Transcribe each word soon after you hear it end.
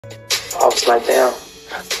I was like, damn,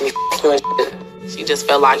 we doing shit. She just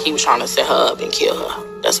felt like he was trying to set her up and kill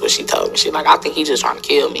her. That's what she told me. She like, I think he just trying to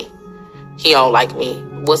kill me. He don't like me.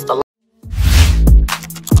 What's the...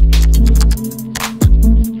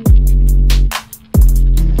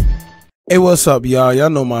 Hey, what's up, y'all? Y'all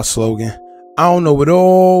know my slogan. I don't know it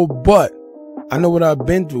all, but I know what I've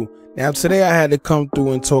been through. Now, today I had to come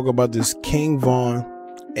through and talk about this King Von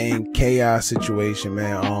and KI situation,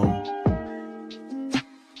 man.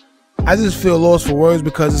 I just feel lost for words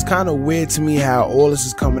because it's kind of weird to me how all this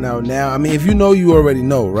is coming out now. I mean, if you know, you already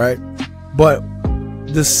know, right? But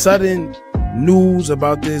the sudden news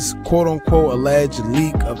about this quote-unquote alleged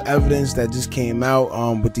leak of evidence that just came out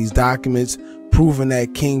with these documents proving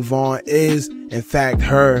that King Von is in fact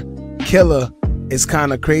her killer is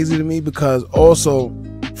kind of crazy to me, because also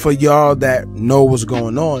for y'all that know what's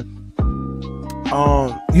going on,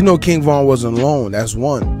 you know, King Von wasn't alone. That's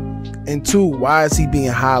one. And two, why is he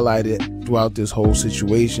being highlighted throughout this whole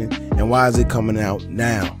situation, and why is it coming out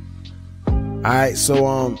now? Alright,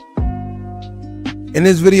 so in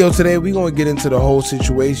this video today, we're going to get into the whole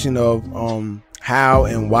situation of how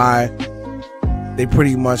and why they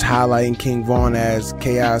pretty much highlighting King Von as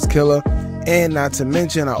KI's killer. And not to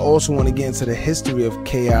mention, I also want to get into the history of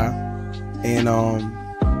KI and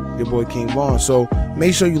your boy King Von. So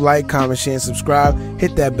make sure you like, comment, share, and subscribe.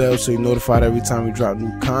 Hit that bell so you're notified every time we drop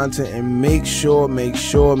new content. And make sure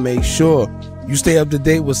you stay up to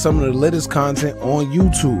date with some of the latest content on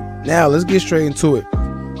YouTube. Now let's get straight into it.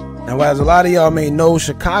 Now, as a lot of y'all may know,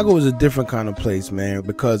 Chicago is a different kind of place, man,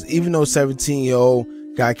 because even though 17-year-old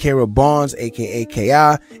got Kara Barnes, aka KI,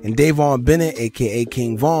 and Davon Bennett, aka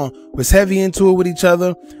King Von, was heavy into it with each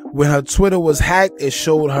other, when her Twitter was hacked, it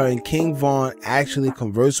showed her and King Von actually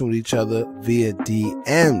conversing with each other via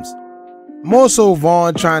DMs. More so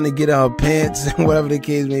Von trying to get in her pants, whatever the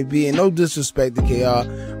case may be. And no disrespect to KR,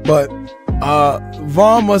 but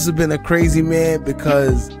Von must have been a crazy man,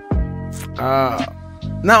 because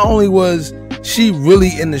not only was she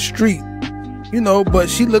really in the street, you know, but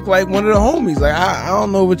she looked like one of the homies. Like, I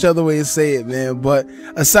don't know which other way to say it, man. But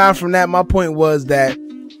aside from that, my point was that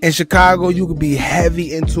in Chicago, you could be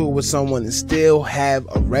heavy into it with someone and still have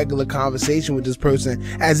a regular conversation with this person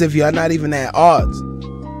as if you're not even at odds.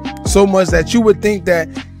 So much that you would think that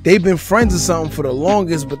they've been friends or something for the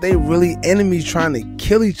longest, but they really enemies trying to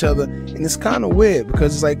kill each other. And it's kind of weird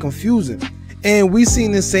because it's like confusing. And we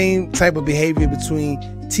seen the same type of behavior between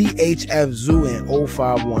THF Zoo and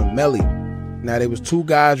 051 Melly. Now, there was two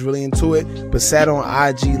guys really into it, but sat on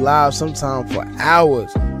IG Live sometime for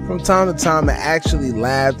hours from time to time and actually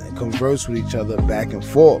laughed and conversed with each other back and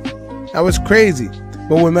forth. That was crazy.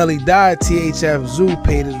 But when Melly died, THF Zoo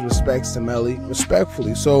paid his respects to Melly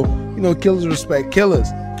respectfully. So, you know, killers respect killers.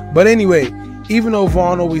 But anyway, even though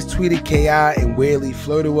Von always tweeted KI and weirdly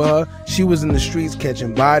flirted with her, she was in the streets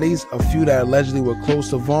catching bodies, a few that allegedly were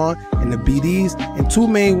close to Von and the BDs, and two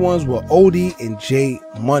main ones were OD and J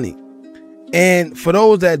Money. And for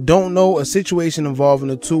those that don't know, a situation involving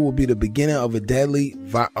the two will be the beginning of a deadly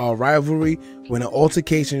rivalry when an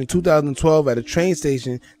altercation in 2012 at a train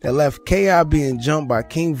station that left KI being jumped by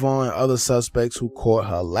King Von and other suspects who caught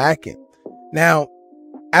her lacking. Now,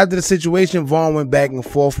 after the situation, Von went back and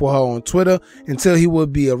forth with her on Twitter until he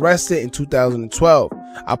would be arrested in 2012.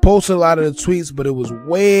 I posted a lot of the tweets, but it was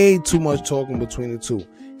way too much talking between the two.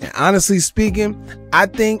 And honestly speaking, I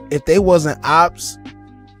think if they wasn't ops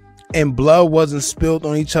and blood wasn't spilled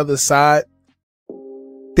on each other's side,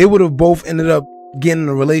 they would have both ended up getting in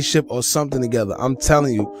a relationship or something together. I'm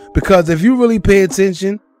telling you, because if you really pay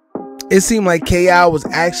attention, it seemed like KI was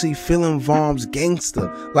actually feeling Von's gangster.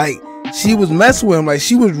 Like, she was messing with him. Like,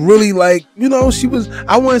 she was really, like, you know, she was,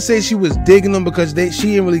 I wouldn't say she was digging him, because she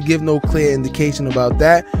didn't really give no clear indication about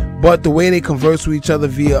that. But the way they converse with each other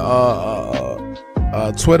via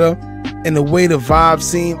Twitter and the way the vibe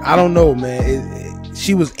seemed, I don't know, man.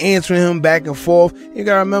 She was answering him back and forth. You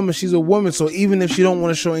gotta remember, she's a woman, so even if she don't want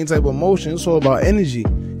to show any type of emotion, it's all about energy.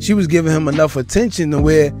 She was giving him enough attention to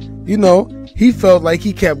where, you know, he felt like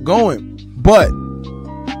he kept going. But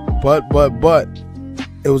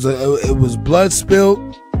it was blood spilled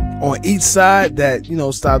on each side that, you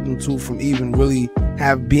know, stopped them two from even really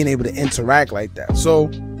being able to interact like that. So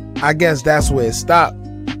I guess that's where it stopped.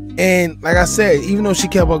 And like I said, even though she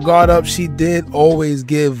kept her guard up, she did always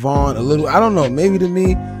give Von a little, I don't know, maybe to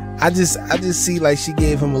me, I just see like she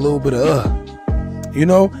gave him a little bit of you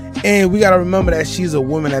know. And we gotta remember that she's a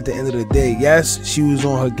woman at the end of the day. Yes, she was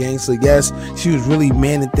on her gangster. Yes, she was really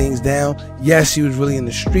manning things down. Yes, she was really in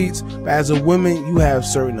the streets. But as a woman, you have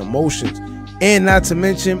certain emotions. And not to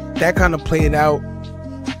mention, that kind of played out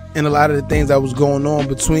in a lot of the things that was going on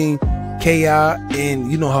between K.I. in,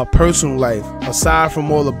 you know, her personal life. Aside from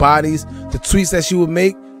all the bodies, the tweets that she would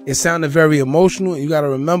make, it sounded very emotional. And you got to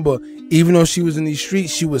remember, even though she was in these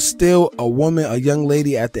streets, she was still a woman, a young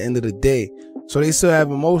lady at the end of the day. So they still have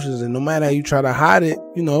emotions, and no matter how you try to hide it,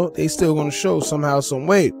 you know, they still gonna show somehow, some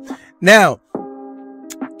way. Now,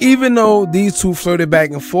 even though these two flirted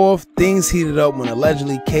back and forth, things heated up when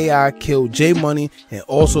allegedly K.I. killed J Money and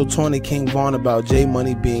also taunted King Von about J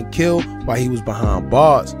Money being killed while he was behind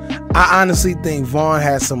bars. I honestly think Von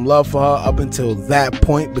had some love for her up until that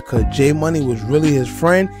point, because J Money was really his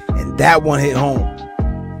friend, and that one hit home.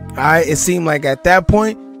 Alright, it seemed like at that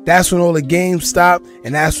point, that's when all the games stopped,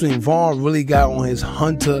 and that's when Von really got on his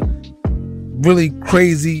hunter, really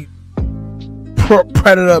crazy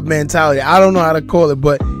predator mentality. I don't know how to call it,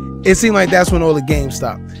 but it seemed like that's when all the games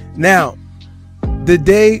stopped. Now, the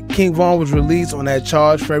day King Von was released on that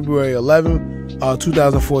charge, February 11,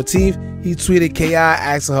 2014, he tweeted K.I.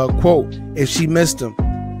 asking her, quote, if she missed him,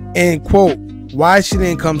 and quote, why she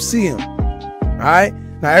didn't come see him. Alright,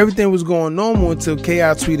 now everything was going normal until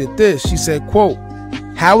K.I. tweeted this. She said, quote,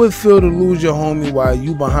 how it feel to lose your homie while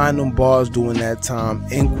you behind them bars doing that time,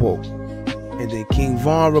 end quote. And then King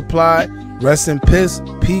Von replied, rest in peace,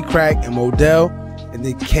 P Crack and Modell. And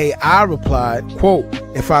then K.I. replied, quote,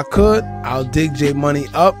 if I could, I'll dig J Money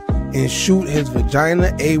up and shoot his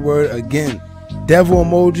vagina A-word again. Devil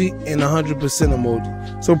emoji and 100%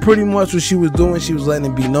 emoji. So pretty much what she was doing, she was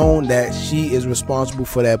letting it be known that she is responsible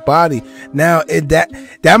for that body. Now,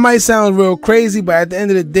 that might sound real crazy, but at the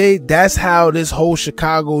end of the day, that's how this whole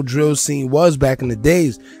Chicago drill scene was back in the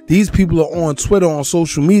days. These people are on Twitter, on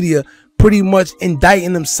social media, pretty much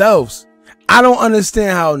indicting themselves. I don't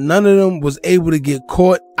understand how none of them was able to get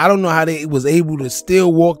caught. I don't know how they was able to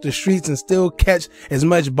still walk the streets and still catch as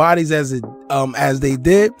much bodies as they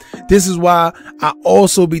did. This is why I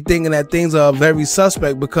also be thinking that things are very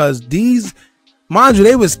suspect, because these, mind you,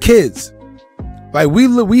 they was kids. Like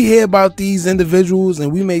we hear about these individuals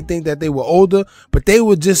and we may think that they were older, but they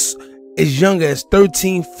were just as young as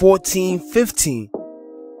 13, 14, 15.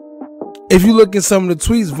 If you look at some of the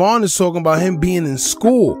tweets, Von is talking about him being in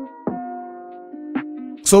school.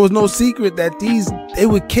 So it's no secret that they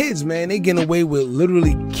were kids, man. They getting away with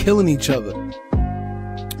literally killing each other.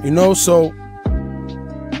 You know, so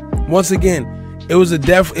once again, it was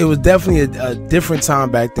definitely a different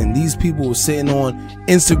time back then. These people were sitting on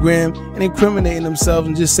Instagram and incriminating themselves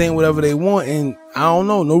and just saying whatever they want, and I don't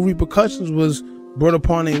know, no repercussions was brought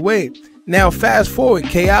upon their way. Now, fast forward,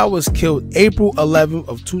 K.I. was killed April 11th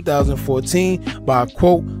of 2014 by a,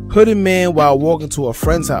 quote, hooded man while walking to a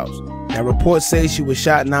friend's house. Now, reports say she was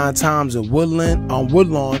shot 9 times in Woodlawn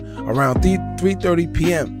around 3:30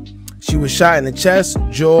 p.m. She was shot in the chest,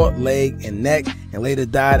 jaw, leg, and neck, and later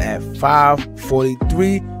died at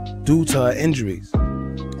 5:43 due to her injuries.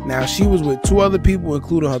 Now, she was with 2 other people,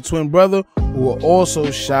 including her twin brother, who were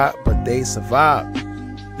also shot, but they survived.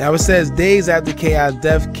 Now, it says days after K.I.'s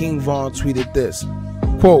death, King Von tweeted this,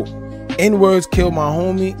 quote, N-words killed my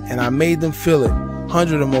homie and I made them feel it,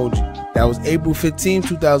 100 emoji. That was April 15,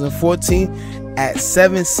 2014 at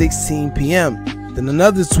 7:16 p.m. Then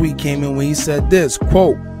another tweet came in when he said this,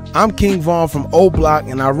 quote, I'm King Von from O Block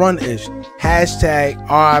and I run ish. Hashtag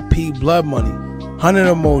RIP blood money. 100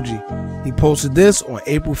 emoji. He posted this on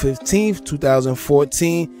April 15th,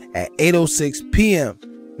 2014 at 8:06 p.m.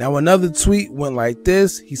 Now another tweet went like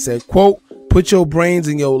this. He said, quote, put your brains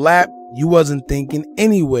in your lap. You wasn't thinking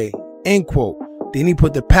anyway. End quote. Then he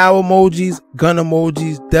put the power emojis, gun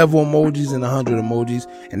emojis, devil emojis, and 100 emojis.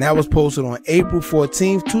 And that was posted on April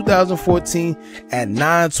 14th, 2014 at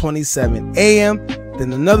 9:27 a.m.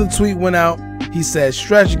 Then another tweet went out. He said,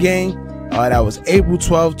 stretch gang. That was April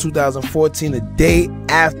 12th, 2014, a day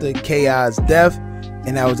after K.I.'s death.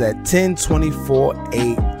 And that was at 10:24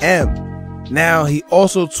 a.m. Now, he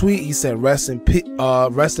also tweeted, he said, rest in piss,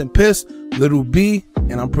 little B.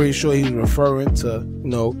 And I'm pretty sure he was referring to, you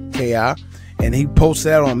know, K.I. And he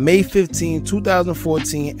posted that on May 15,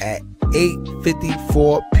 2014 at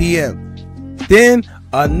 8:54 p.m. Then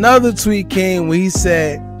another tweet came where he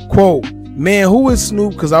said, quote, man, who is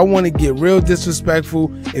Snoop? Because I want to get real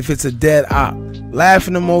disrespectful if it's a dead op.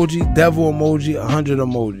 Laughing emoji, devil emoji, 100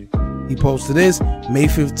 emoji. He posted this May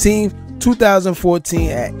 15, 2014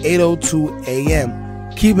 at 8:02 a.m.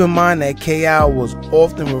 Keep in mind that K.I. was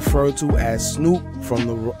often referred to as Snoop from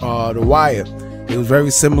the Wire. They was very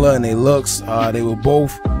similar in their looks. They were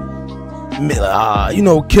both, you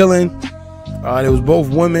know, killing. They was both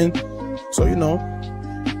women. So, you know,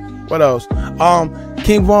 what else?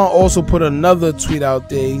 King Von also put another tweet out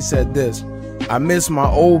there. He said this, I miss my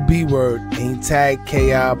old B word, and he tagged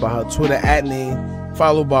K.I. by her Twitter @ name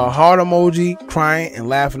followed by a heart emoji, crying, and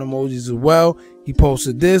laughing emojis as well. He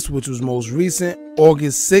posted this, which was most recent,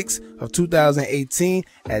 August 6th of 2018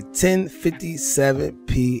 at 10:57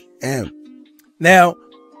 p.m. Now,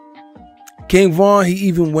 King Von, he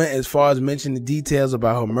even went as far as mentioning the details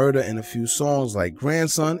about her murder in a few songs like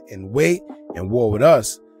Grandson and Wait and War With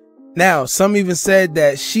Us. Now, some even said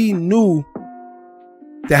that she knew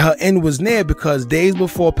that her end was near because days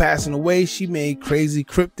before passing away, she made crazy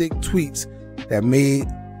cryptic tweets that made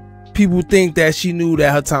people think that she knew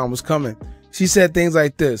that her time was coming. She said things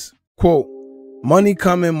like this, quote, "Money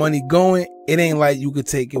coming, money going, it ain't like you could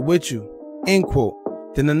take it with you," end quote.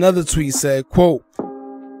 Then another tweet said, quote,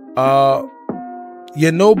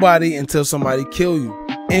 "You're nobody until somebody kill you,"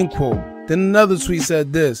 end quote. Then another tweet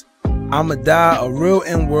said this, "I'ma die a real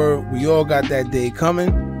N-word, we all got that day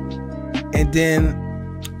coming." And then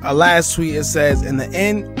a last tweet, it says, "In the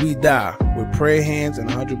end, we die," with prayer hands and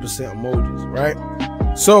 100% emojis, right?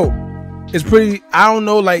 So it's pretty, I don't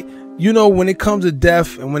know, like, you know, when it comes to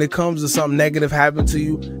death and when it comes to something negative happen to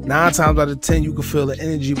you, 9 times out of 10, you can feel the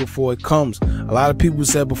energy before it comes. A lot of people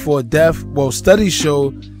said before death, well, studies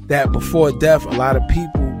show that before death, a lot of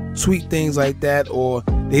people tweet things like that, or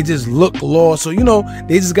they just look lost. So, you know,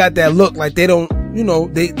 they just got that look like they don't, you know,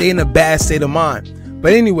 they in a bad state of mind.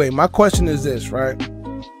 But anyway, my question is this, right?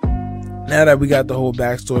 Now that we got the whole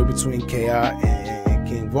backstory between K.I. and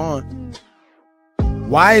King Von,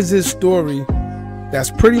 why is this story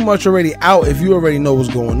that's pretty much already out, if you already know what's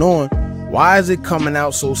going on, why is it coming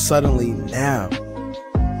out so suddenly now?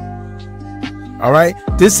 All right,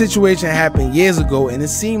 this situation happened years ago, and it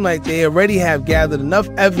seemed like they already have gathered enough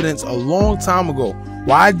evidence a long time ago.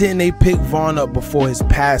 Why didn't they pick Von up before his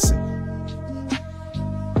passing?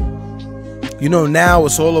 You know, now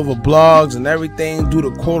it's all over blogs and everything due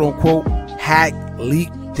to quote-unquote hack, leak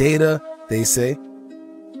data, they say.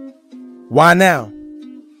 Why now?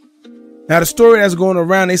 Now, the story that's going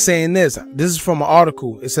around, they saying this. This is from an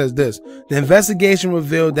article. It says this. The investigation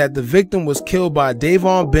revealed that the victim was killed by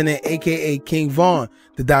Davon Bennett, aka King Von,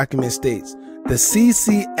 the document states. The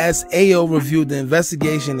CCSAO reviewed the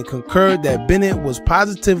investigation and concurred that Bennett was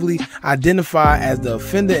positively identified as the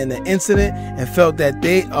offender in the incident and felt that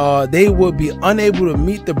they would be unable to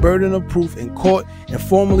meet the burden of proof in court and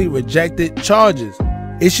formally rejected charges.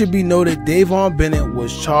 It should be noted Davon Bennett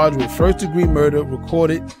was charged with first-degree murder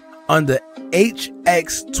recorded under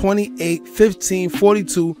HX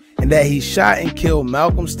 281542 and that he shot and killed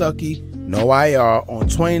Malcolm Stuckey, no IR, on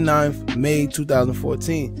 29th May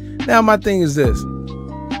 2014. Now my thing is this.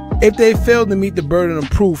 If they failed to meet the burden of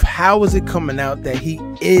proof, how is it coming out that he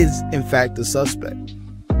is in fact the suspect?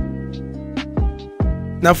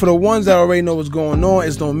 Now for the ones that already know what's going on,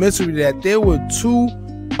 it's no mystery that there were 2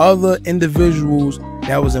 other individuals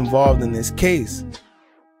that was involved in this case.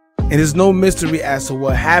 And there's no mystery as to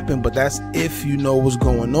what happened, but that's if you know what's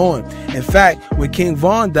going on. In fact, when King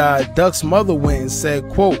Von died, Duck's mother went and said,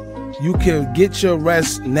 quote, "You can get your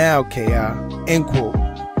rest now, K.I." end quote.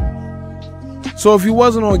 So if you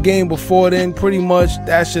wasn't on game before then, pretty much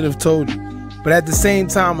that should have told you. But at the same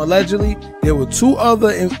time, allegedly, there were 2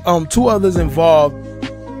 others involved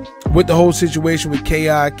with the whole situation with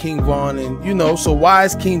K.I., King Von, and you know, so why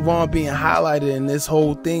is King Von being highlighted in this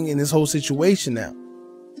whole thing, in this whole situation now?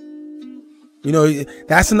 You know,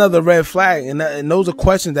 that's another red flag, and those are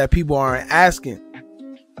questions that people aren't asking.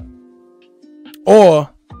 Or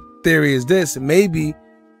theory is this: maybe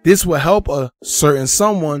this will help a certain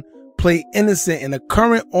someone play innocent in a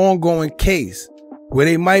current ongoing case where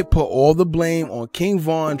they might put all the blame on King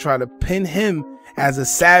Von, try to pin him as a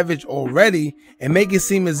savage already, and make it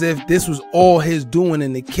seem as if this was all his doing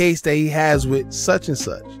in the case that he has with such and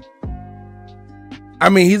such. I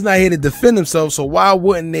mean, he's not here to defend himself, so why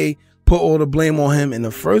wouldn't they put all the blame on him in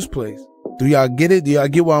the first place? Do y'all get it? Do y'all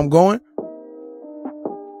get where I'm going?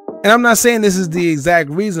 And I'm not saying this is the exact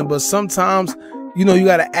reason, but sometimes, you know, you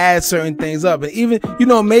got to add certain things up. And even, you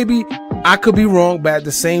know, maybe I could be wrong, but at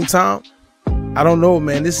the same time, I don't know,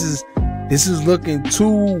 man. This is looking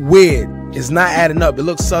too weird. It's not adding up. It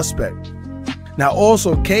looks suspect. Now,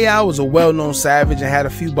 also, K.I. was a well-known savage and had a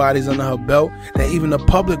few bodies under her belt that even the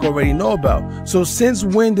public already know about. So since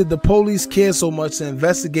when did the police care so much to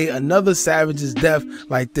investigate another savage's death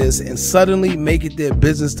like this and suddenly make it their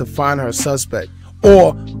business to find her suspect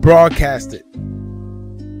or broadcast it?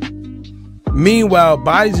 Meanwhile,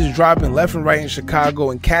 bodies is dropping left and right in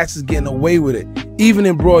Chicago and cats is getting away with it, even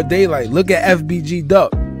in broad daylight. Look at FBG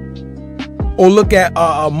Duck. Or look at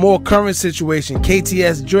a more current situation,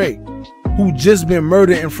 KTS Drake, who just been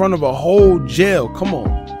murdered in front of a whole jail. Come on.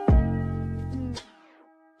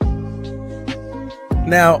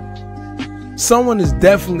 Now, someone is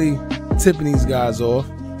definitely tipping these guys off.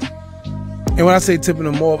 And when I say tipping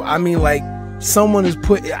them off, I mean like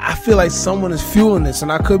I feel like someone is fueling this,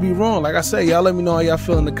 and I could be wrong. Like I said, y'all let me know how y'all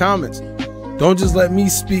feel in the comments. Don't just let me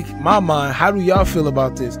speak my mind. How do y'all feel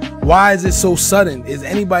about this? Why is it so sudden? Is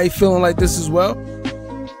anybody feeling like this as well?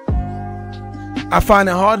 I find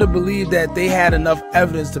it hard to believe that they had enough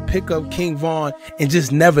evidence to pick up King Von and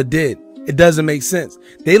just never did. It doesn't make sense.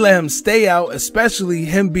 They let him stay out, especially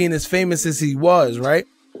him being as famous as he was, right?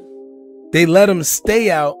 They let him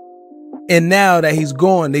stay out, and now that he's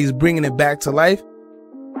gone, he's bringing it back to life.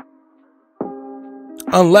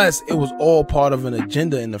 Unless it was all part of an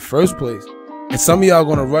agenda in the first place. And some of y'all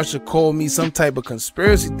gonna rush to call me some type of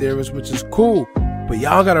conspiracy theorist, which is cool. But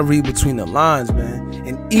y'all gotta read between the lines, man.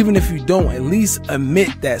 And even if you don't, at least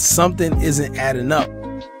admit that something isn't adding up.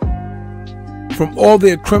 From all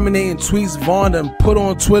the incriminating tweets Von done put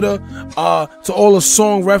on Twitter, to all the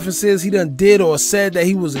song references he done did or said that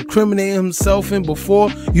he was incriminating himself in before,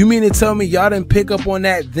 you mean to tell me y'all didn't pick up on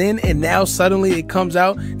that then, and now suddenly it comes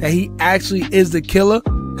out that he actually is the killer?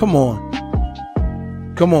 Come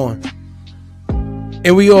on. Come on.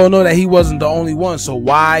 And we all know that he wasn't the only one, so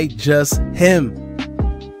why just him?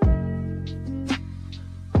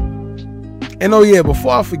 And oh yeah,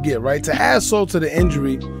 before I forget, right, to add salt to the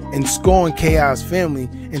injury and scorn K.I.'s family,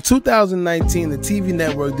 in 2019, the TV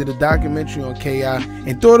network did a documentary on K.I.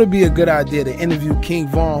 and thought it'd be a good idea to interview King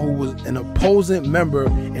Von, who was an opposing member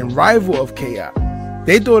and rival of K.I.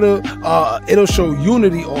 They thought it'll show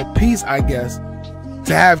unity or peace, I guess,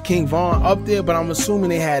 to have King Von up there, but I'm assuming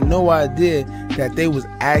they had no idea that they was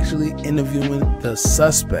actually interviewing the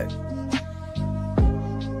suspect.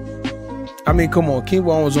 I mean, come on, King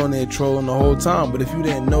Von was on there trolling the whole time, but if you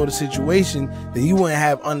didn't know the situation, then you wouldn't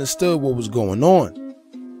have understood what was going on.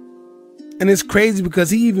 And it's crazy because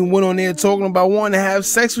he even went on there talking about wanting to have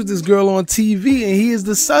sex with this girl on TV, and he is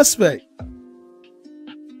the suspect.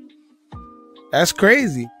 That's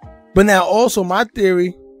crazy. But now also my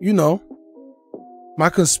theory, you know, my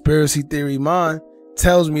conspiracy theory mind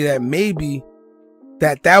tells me that maybe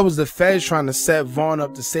that was the feds trying to set Von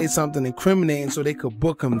up to say something incriminating so they could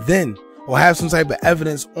book him then, or have some type of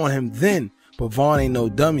evidence on him then. But Von ain't no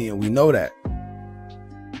dummy, and we know that.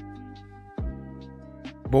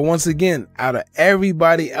 But once again, out of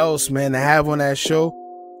everybody else, man, to have on that show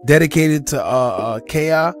dedicated to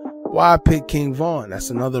K.I., why pick King Von? That's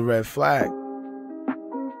another red flag.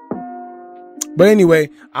 But anyway,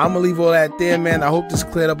 I'm gonna leave all that there, man. I hope this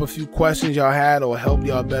cleared up a few questions y'all had or helped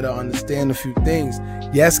y'all better understand a few things.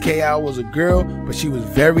 Yes, K.I. was a girl, but she was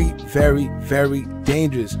very, very, very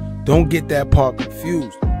dangerous. Don't get that part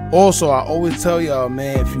confused. Also, I always tell y'all,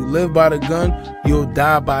 man, if you live by the gun, you'll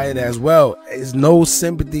die by it as well. There's no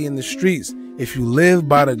sympathy in the streets. If you live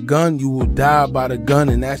by the gun, you will die by the gun,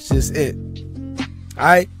 and that's just it.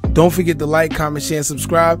 Alright? Don't forget to like, comment, share, and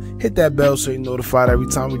subscribe. Hit that bell so you're notified every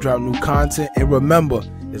time we drop new content. And remember,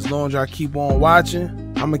 as long as y'all keep on watching,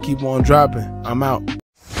 I'm going to keep on dropping. I'm out.